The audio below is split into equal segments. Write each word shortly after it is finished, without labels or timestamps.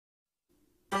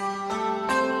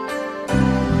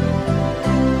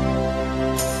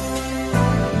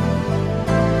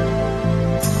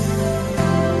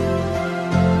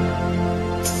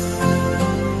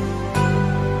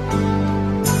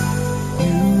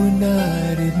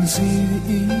I didn't see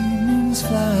the evenings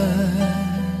fly.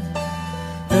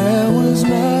 There was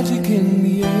magic in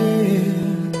the air,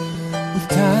 with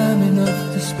time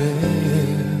enough to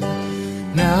spare.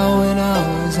 Now in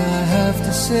hours I have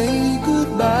to say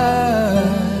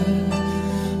goodbye.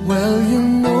 Well, you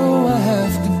know I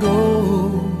have to go,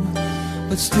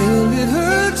 but still it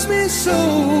hurts me so.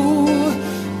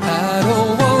 I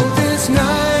don't want this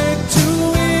night to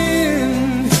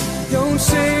end. Don't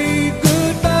say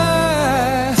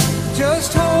goodbye,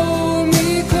 just hold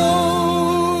me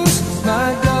close,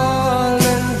 my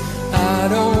darling. I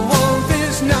don't want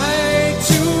this night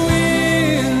to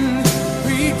end.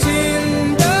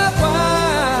 Pretend a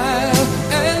while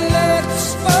and let's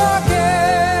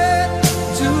forget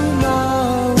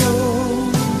tomorrow.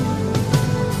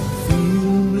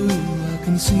 Feel blue, I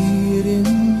can see it in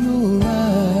your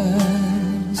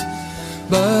eyes,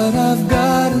 but I've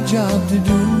got a job to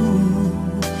do.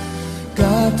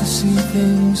 Got to see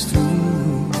things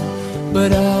through,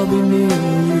 but I'll be near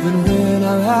even when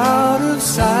I'm out of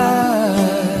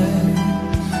sight.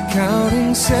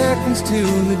 Counting seconds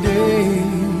till the day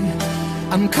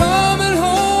I'm coming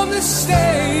home to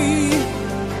stay.